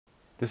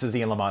This is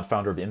Ian Lamont,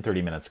 founder of In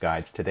 30 Minutes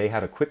Guides. Today,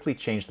 how to quickly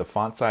change the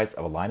font size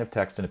of a line of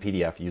text in a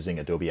PDF using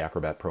Adobe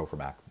Acrobat Pro for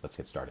Mac. Let's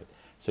get started.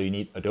 So you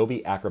need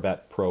Adobe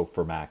Acrobat Pro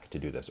for Mac to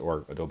do this,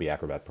 or Adobe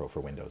Acrobat Pro for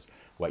Windows.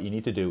 What you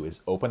need to do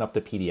is open up the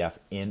PDF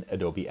in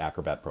Adobe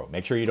Acrobat Pro.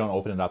 Make sure you don't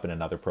open it up in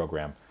another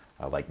program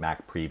like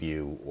Mac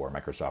Preview or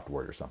Microsoft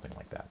Word or something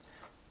like that.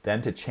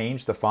 Then to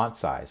change the font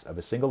size of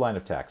a single line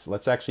of text,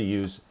 let's actually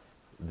use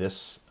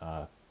this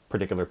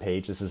particular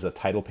page. This is a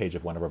title page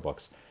of one of our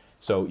books.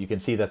 So you can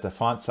see that the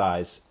font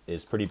size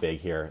is pretty big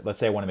here. Let's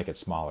say I want to make it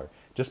smaller.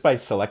 Just by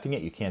selecting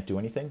it, you can't do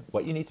anything.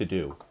 What you need to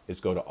do is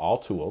go to All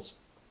Tools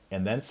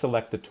and then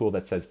select the tool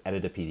that says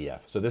Edit a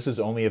PDF. So this is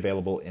only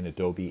available in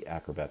Adobe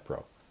Acrobat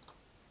Pro.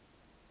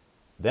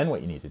 Then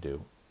what you need to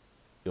do,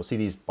 you'll see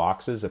these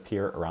boxes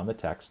appear around the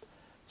text.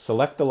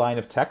 Select the line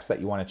of text that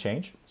you want to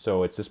change.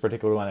 So it's this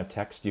particular line of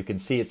text. You can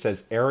see it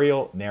says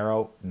Arial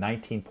Narrow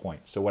 19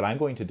 point. So what I'm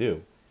going to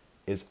do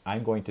is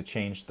I'm going to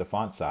change the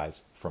font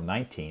size from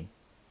 19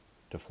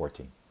 to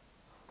 14.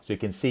 So you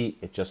can see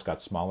it just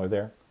got smaller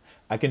there.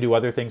 I can do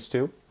other things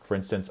too. For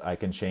instance, I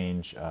can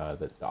change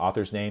the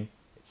author's name.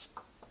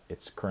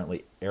 It's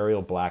currently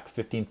Arial Black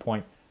 15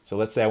 point. So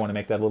let's say I want to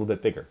make that a little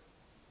bit bigger.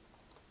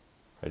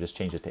 I just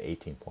change it to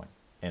 18 point,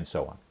 and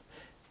so on.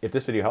 If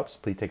this video helps,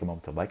 please take a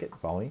moment to like it,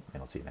 follow me,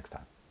 and I'll see you next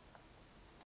time.